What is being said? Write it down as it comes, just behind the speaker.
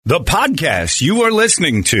The podcast you are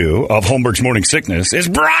listening to of Holmberg's Morning Sickness is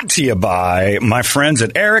brought to you by my friends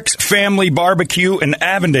at Eric's Family Barbecue in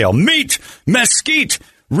Avondale. Meet, mesquite,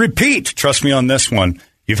 repeat. Trust me on this one.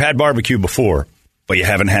 You've had barbecue before, but you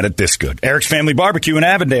haven't had it this good. Eric's Family Barbecue in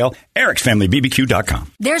Avondale,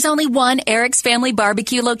 ericsfamilybbq.com. There's only one Eric's Family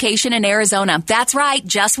Barbecue location in Arizona. That's right,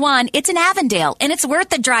 just one. It's in Avondale, and it's worth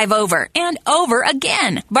the drive over and over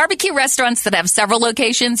again. Barbecue restaurants that have several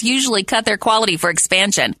locations usually cut their quality for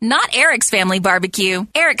expansion. Not Eric's Family Barbecue.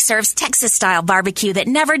 Eric serves Texas-style barbecue that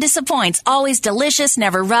never disappoints, always delicious,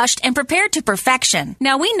 never rushed, and prepared to perfection.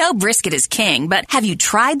 Now, we know brisket is king, but have you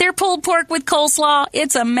tried their pulled pork with coleslaw?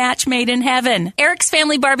 It's a match made in heaven. Eric's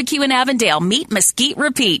Family Barbecue in Avondale. Meet, mesquite,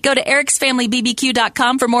 repeat. Go to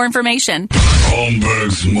ericsfamilybbq.com for more information.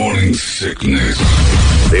 Holmberg's Morning Sickness.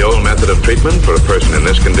 The old method of treatment for a person in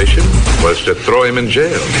this condition was to throw him in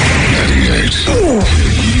jail. 98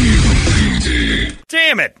 KUPD.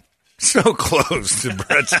 Damn it. So close to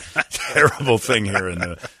Brett's terrible thing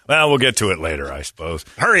here. Well, we'll get to it later, I suppose.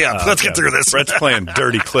 Hurry up. Let's get through this. Brett's playing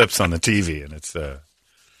dirty clips on the TV, and it's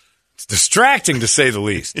distracting to say the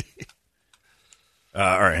least. All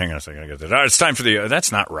right, hang on a second. I got that. All right, it's time for the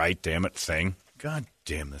that's not right, damn it, thing. God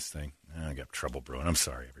damn this thing. I got trouble brewing. I'm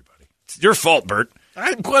sorry, everybody. It's your fault, Bert.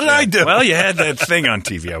 What did I do? Well, you had that thing on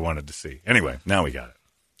TV I wanted to see. Anyway, now we got it.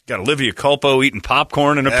 Got Olivia Culpo eating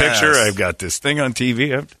popcorn in a picture. I've got this thing on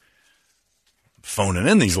TV. I'm phoning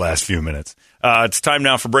in these last few minutes. It's time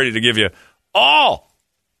now for Brady to give you all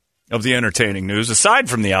of the entertaining news, aside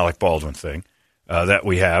from the Alec Baldwin thing. That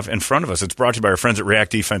we have in front of us. It's brought to you by our friends at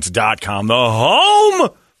reactdefense.com, the home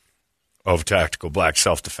of Tactical Black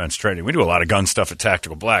self-defense training. We do a lot of gun stuff at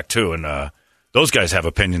Tactical Black, too, and those guys have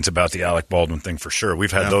opinions about the Alec Baldwin thing for sure.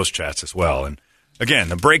 We've had those chats as well. And, again,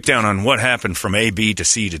 the breakdown on what happened from A, B to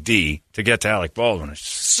C to D to get to Alec Baldwin is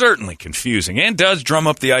certainly confusing and does drum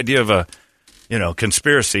up the idea of a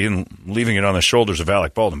conspiracy and leaving it on the shoulders of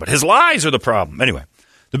Alec Baldwin. But his lies are the problem. Anyway,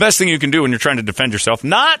 the best thing you can do when you're trying to defend yourself,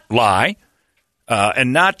 not lie,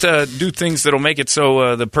 and not do things that will make it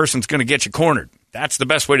so the person's going to get you cornered. That's the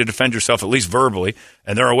best way to defend yourself, at least verbally.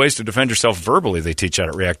 And there are ways to defend yourself verbally they teach out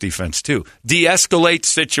at React Defense, too. De-escalate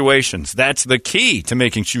situations. That's the key to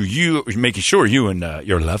making sure you and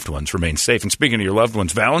your loved ones remain safe. And speaking of your loved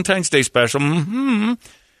ones, Valentine's Day special,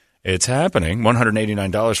 it's happening.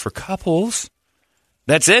 $189 for couples.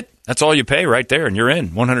 That's it. That's all you pay right there, and you're in.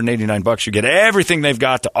 $189. You get everything they've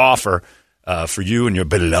got to offer for you and your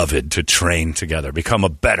beloved to train together. Become a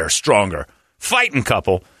better, stronger, fighting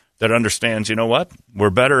couple that understands, you know what? We're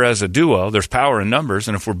better as a duo. There's power in numbers.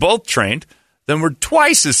 And if we're both trained, then we're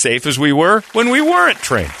twice as safe as we were when we weren't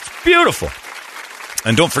trained. It's beautiful.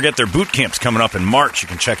 And don't forget their boot camp's coming up in March. You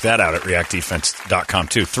can check that out at reactdefense.com,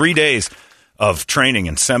 too. 3 days of training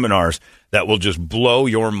and seminars that will just blow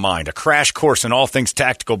your mind. A crash course in all things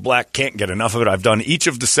Tactical Black. Can't get enough of it. I've done each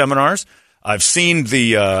of the seminars. I've seen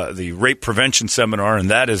the rape prevention seminar,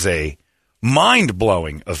 and that is a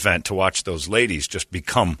mind-blowing event to watch those ladies just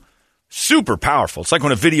become super powerful. It's like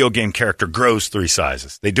when a video game character grows 3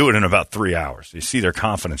 sizes. They do it in about 3 hours. You see their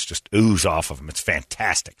confidence just ooze off of them. It's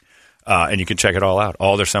fantastic. And you can check it all out.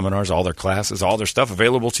 All their seminars, all their classes, all their stuff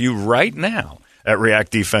available to you right now at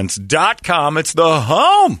reactdefense.com. It's the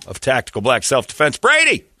home of Tactical Black self-defense.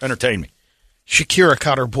 Brady, entertain me. Shakira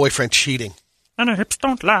caught her boyfriend cheating. And her hips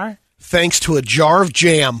don't lie. Thanks to a jar of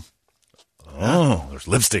jam. Oh, there's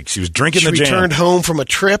lipstick. She was drinking the jam. She returned home from a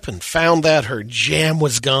trip and found that her jam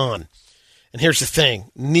was gone. And here's the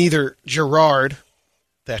thing. Neither Gerard,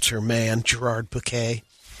 that's her man, Gerard Piqué,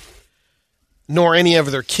 nor any of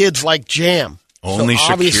their kids like jam. Only so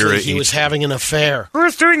Shakira obviously he was having an affair.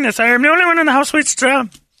 Who's doing this? I am the only one in the house with jam.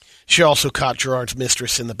 She also caught Gerard's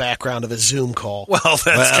mistress in the background of a Zoom call. Well,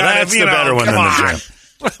 that's the better one than the jam.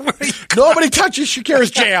 Nobody touches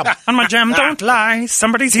Shakira's jam. On my jam, don't lie.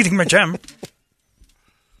 Somebody's eating my jam.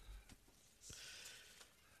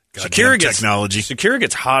 Shakira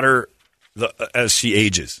gets hotter as she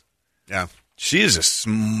ages. Yeah. She is a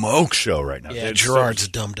smoke show right now. Yeah, Gerard's a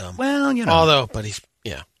dum-dum. Well, you know. Although, but he's,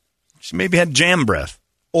 She maybe had jam breath.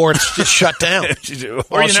 Or it's just shut down.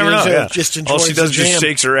 Or you never know. Yeah. Just all she does is jam. just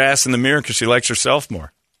shakes her ass in the mirror because she likes herself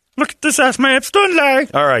more. Look at this ass, my hips don't lie.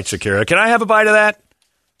 All right, Shakira. Can I have a bite of that?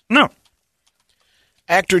 No.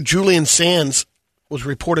 Actor Julian Sands was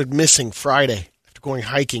reported missing Friday after going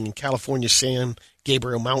hiking in California's San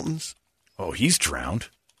Gabriel Mountains. Oh, he's drowned.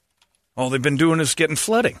 All they've been doing is getting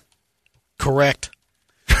flooding. Correct.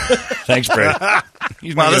 Thanks, Brad.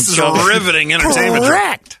 Wow, this is a riveting entertainment.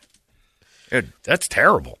 Correct. Dude, that's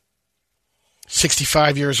terrible.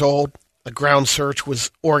 65 years old. A ground search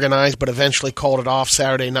was organized, but eventually called it off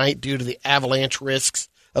Saturday night due to the avalanche risks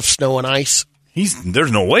of snow and ice.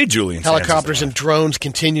 There's no way Julian Sands is Helicopters alive. and drones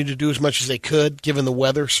continue to do as much as they could, given the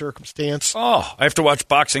weather circumstance. Oh, I have to watch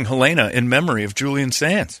Boxing Helena in memory of Julian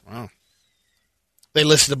Sands. Wow. They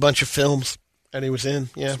listed a bunch of films that he was in.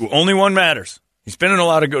 Yeah. The only one matters. He's been in a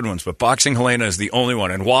lot of good ones, but Boxing Helena is the only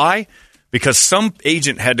one. And why? Because some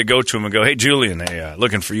agent had to go to him and go, hey, Julian,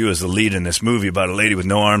 looking for you as the lead in this movie about a lady with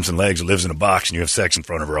no arms and legs who lives in a box and you have sex in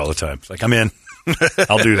front of her all the time. It's like, I'm in.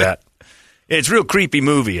 I'll do that. It's a real creepy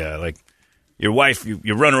movie. Like your wife,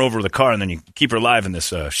 you run her over with a car and then you keep her alive in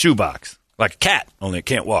this shoebox. Like a cat, only it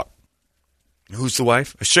can't walk. Who's the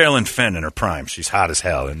wife? Sherilyn Fenn in her prime. She's hot as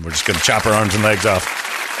hell, and we're just going to chop her arms and legs off,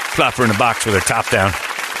 plop her in a box with her top down,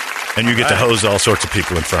 and you get to hose all sorts of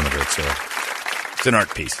people in front of it. So it's an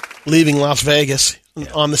art piece. Leaving Las Vegas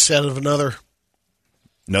on the set of another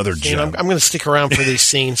scene. I'm going to stick around for these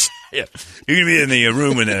scenes. Yeah, you're going to be in the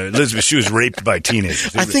room when Elizabeth Shue is raped by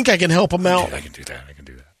teenagers. I think I can help them out. I can do that.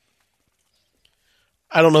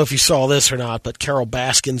 I don't know if you saw this or not, but Carol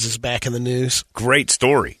Baskins is back in the news. Great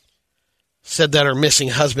story. Said that her missing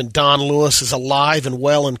husband, Don Lewis, is alive and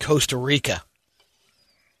well in Costa Rica.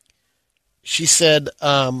 She said,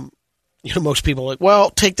 most people are like, well,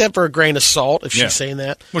 take that for a grain of salt if she's saying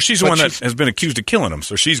that. Well, she's the one that has been accused of killing him,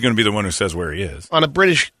 so she's going to be the one who says where he is. On a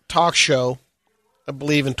British talk show, I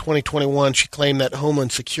believe in 2021, she claimed that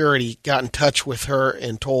Homeland Security got in touch with her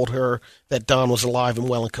and told her that Don was alive and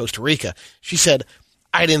well in Costa Rica. She said,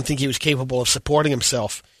 I didn't think he was capable of supporting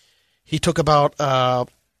himself. He took about $1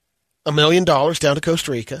 million down to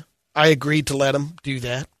Costa Rica. I agreed to let him do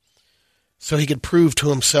that so he could prove to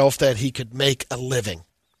himself that he could make a living.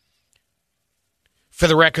 For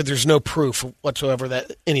the record, there's no proof whatsoever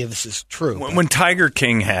that any of this is true. When Tiger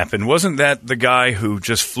King happened, wasn't that the guy who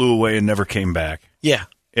just flew away and never came back? Yeah.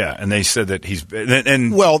 Yeah, and they said that he's...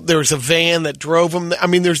 and well, there was a van that drove him. I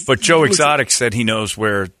mean, there's... But Joe Exotic said he knows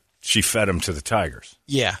where she fed him to the tigers.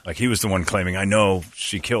 Yeah. Like, he was the one claiming, I know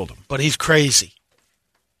she killed him. But he's crazy.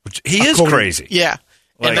 Which, he is crazy. Yeah.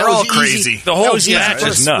 Like, and they're all crazy. The whole match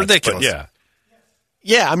is nuts. Ridiculous. Yeah.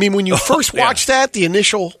 Yeah, I mean, when you first watch that, the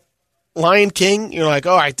initial Lion King, you're like,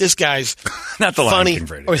 all right, this guy's not the funny. Lion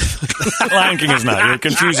King, Brady. Lion King is not. You're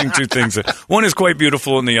confusing two things. One is quite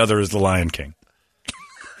beautiful and the other is the Lion King.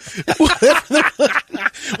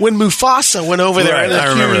 When Mufasa went over there and I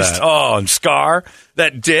remember accused, that. Oh, and Scar,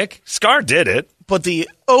 that dick. Scar did it. But the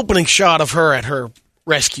opening shot of her at her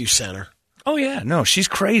rescue center. Oh, yeah. No, she's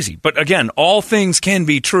crazy. But again, all things can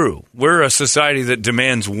be true. We're a society that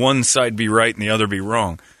demands one side be right and the other be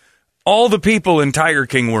wrong. All the people in Tiger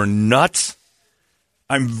King were nuts.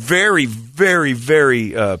 I'm very, very,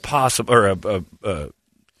 very positive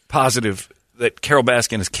that Carol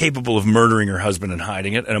Baskin is capable of murdering her husband and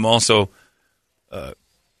hiding it. And I'm also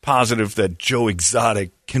positive that Joe Exotic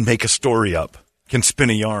can make a story up, can spin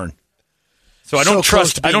a yarn. So I don't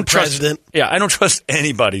trust. I don't trust. Yeah, I don't trust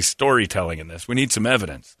anybody's storytelling in this. We need some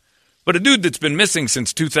evidence. But a dude that's been missing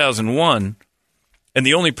since 2001, and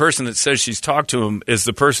the only person that says she's talked to him is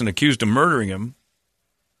the person accused of murdering him,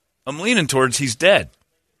 I'm leaning towards he's dead.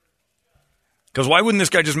 Because why wouldn't this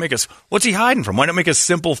guy just make us? What's he hiding from? Why not make a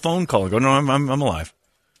simple phone call and go, no, I'm alive?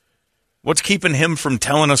 What's keeping him from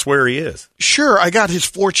telling us where he is? Sure, I got his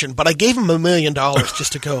fortune, but I gave him $1 million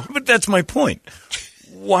just to go. But that's my point.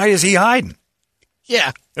 Why is he hiding?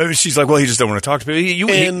 Yeah. She's like, well, he just don't want to talk to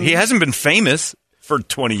people. He hasn't been famous for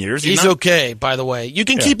 20 years. He's okay, by the way. You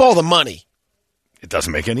can keep all the money. It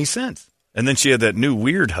doesn't make any sense. And then she had that new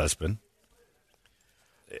weird husband.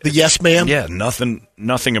 The yes man? Yeah,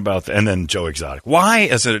 nothing about that. And then Joe Exotic. Why,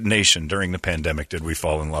 as a nation, during the pandemic, did we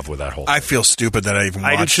fall in love with that whole thing? I feel stupid that I even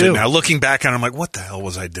watched it. Now, looking back on it, I'm like, what the hell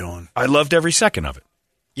was I doing? I loved every second of it.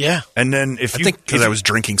 Yeah. And then I think because I was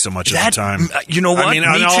drinking so much at the time. You know what? I mean,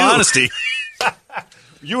 in all honesty.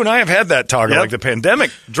 You and I have had that talk. Yep. Like the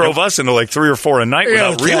pandemic drove us into like 3 or 4 a night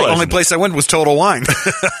without realizing. The only place I went was Total Wine.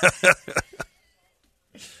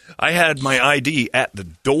 I had my ID at the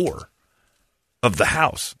door of the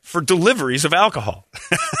house for deliveries of alcohol.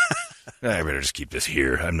 I better just keep this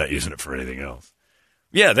here. I'm not using it for anything else.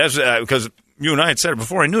 Yeah, that's because you and I had said it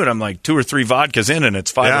before I knew it. I'm like 2 or 3 vodkas in and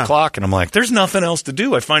it's 5 o'clock and I'm like, there's nothing else to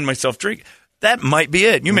do. I find myself drinking. That might be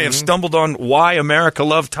it. You may have stumbled on why America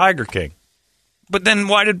loved Tiger King. But then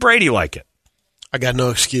why did Brady like it? I got no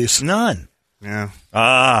excuse. None. Yeah.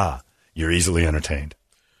 You're easily entertained.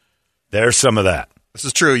 There's some of that. This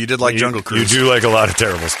is true. You did like Jungle Cruise. You do like a lot of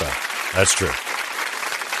terrible stuff. That's true.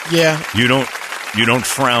 Yeah. You don't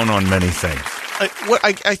frown on many things.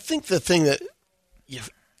 I think the thing that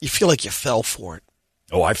you feel like you fell for it.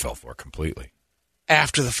 Oh, I fell for it completely.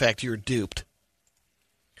 After the fact, you were duped.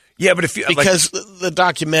 Yeah, but if you because the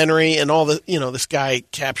documentary and all the this guy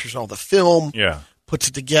captures all the film, puts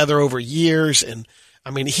it together over years, and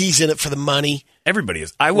I mean he's in it for the money. Everybody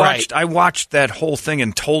is. I watched that whole thing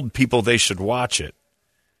and told people they should watch it.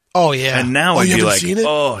 Oh yeah, and now I'd be like,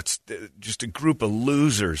 it's just a group of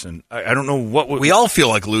losers, and I don't know what we all feel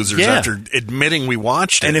like losers after admitting we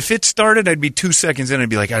watched it. And if it started, I'd be 2 seconds in, I'd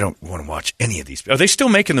be like, I don't want to watch any of these. Are they still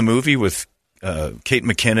making the movie with Kate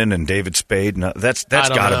McKinnon and David Spade? No, that's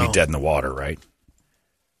got to be dead in the water, right?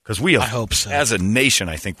 Because I hope so. As a nation,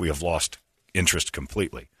 I think we have lost interest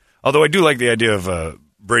completely. Although I do like the idea of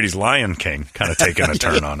Brady's Lion King kind of taking a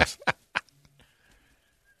turn on us.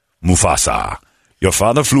 Mufasa. Your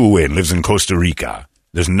father flew away and lives in Costa Rica.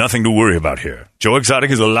 There's nothing to worry about here. Joe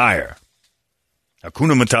Exotic is a liar.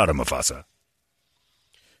 Hakuna Matata, Mufasa.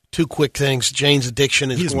 2 quick things. Jane's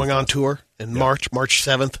Addiction is going on tour in March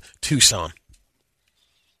 7th, Tucson.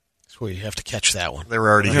 That's where you have to catch that one. They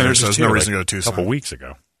were already here, so there's no reason to go to Tucson. A couple weeks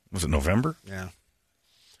ago. Was it November? Yeah.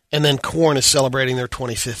 And then Korn is celebrating their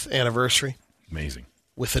 25th anniversary. Amazing.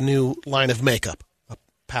 With a new line of makeup, a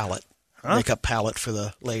palette. Makeup palette for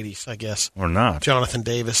the ladies, I guess. Or not. Jonathan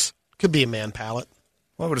Davis. Could be a man palette.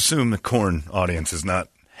 Well, I would assume the Korn audience is not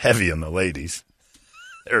heavy on the ladies.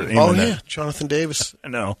 Jonathan Davis.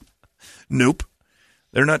 No. Nope.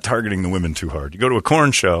 They're not targeting the women too hard. You go to a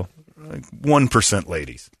Korn show, like 1%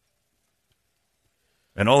 ladies.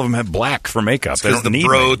 And all of them have black for makeup. Because the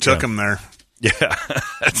bro took them there. Yeah,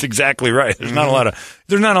 that's exactly right. There's not a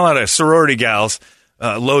lot of sorority gals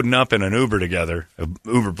loading up in an Uber together,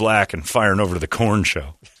 Uber Black, and firing over to the Korn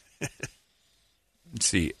show. Let's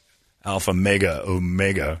see, Alpha Mega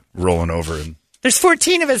Omega rolling over, and there's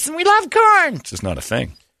 14 of us, and we love Korn. It's just not a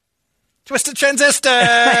thing. Twisted Transistor.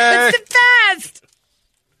 It's the best.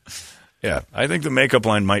 Yeah, I think the makeup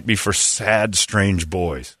line might be for sad, strange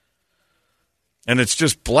boys, and it's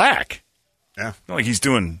just black. Yeah, not like he's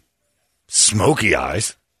doing smoky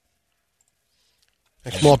eyes.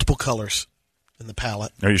 There's multiple colors in the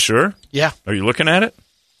palette. Are you sure? Yeah. Are you looking at it?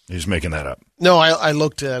 You're just making that up. No, I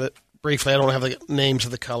looked at it briefly. I don't have the names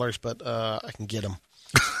of the colors, but I can get them.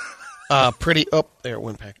 Pretty. Oh, there it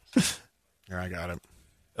went back. There, I got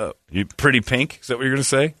it. You pretty pink? Is that what you're going to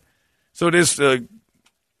say? So it is.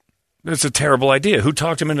 It's a terrible idea. Who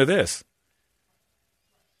talked him into this?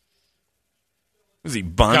 Is he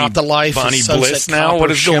Bonnie? Got the Life. Bonnie Bliss now? Copper,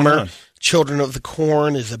 What is Shimmer. going on? Children of the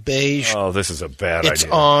Corn is a beige. Oh, this is a bad It's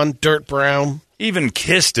idea. on Dirt Brown. Even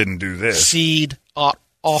Kiss didn't do this. Seed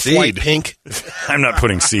off-white pink. I'm not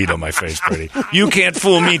putting seed on my face, Brady. You can't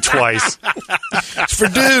fool me twice. It's for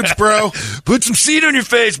dudes, bro. Put some seed on your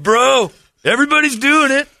face, bro. Everybody's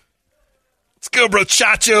doing it. Let's go, bro.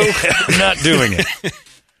 Chacho. I'm not doing it.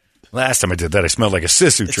 Last time I did that, I smelled like a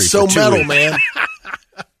Sisu tree. It's so for 2 metal, weeks. man.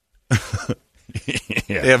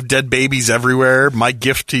 Yeah. They have dead babies everywhere. My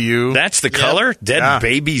gift to you. That's the color? Dead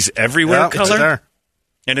babies everywhere color? There.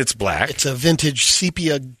 And it's black. It's a vintage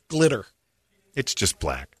sepia glitter. It's just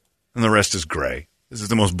black. And the rest is gray. This is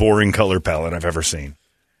the most boring color palette I've ever seen.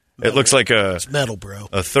 It looks like It's metal, bro.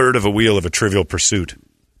 a third of a wheel of a Trivial Pursuit.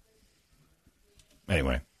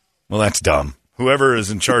 Anyway, well, that's dumb. Whoever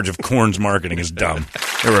is in charge of Korn's marketing is dumb.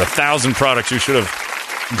 There were 1,000 products you should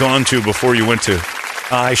have gone to before you went to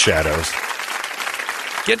eyeshadows.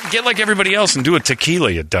 Get like everybody else and do a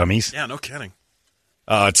tequila, you dummies. Yeah, no kidding.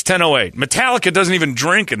 It's 10:08. Metallica doesn't even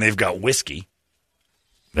drink, and they've got whiskey.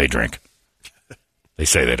 They drink. They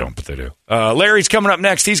say they don't, but they do. Larry's coming up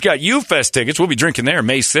next. He's got U-Fest tickets. We'll be drinking there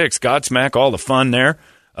May 6th. Godsmack, all the fun there.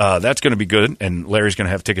 That's going to be good, and Larry's going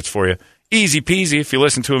to have tickets for you. Easy peasy. If you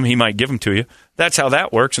listen to him, he might give them to you. That's how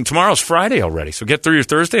that works. And tomorrow's Friday already, so get through your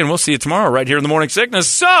Thursday, and we'll see you tomorrow right here in the Morning Sickness.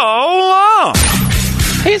 So long!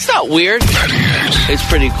 Hey, it's not weird. It's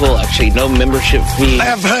pretty cool, actually. No membership fee. I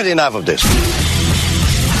have heard enough of this.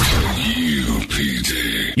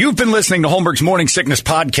 You've been listening to Holmberg's Morning Sickness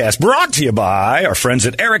Podcast, brought to you by our friends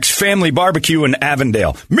at Eric's Family Barbecue in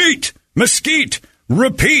Avondale. Meet, mesquite,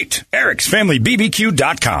 repeat.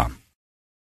 Eric'sFamilyBBQ.com.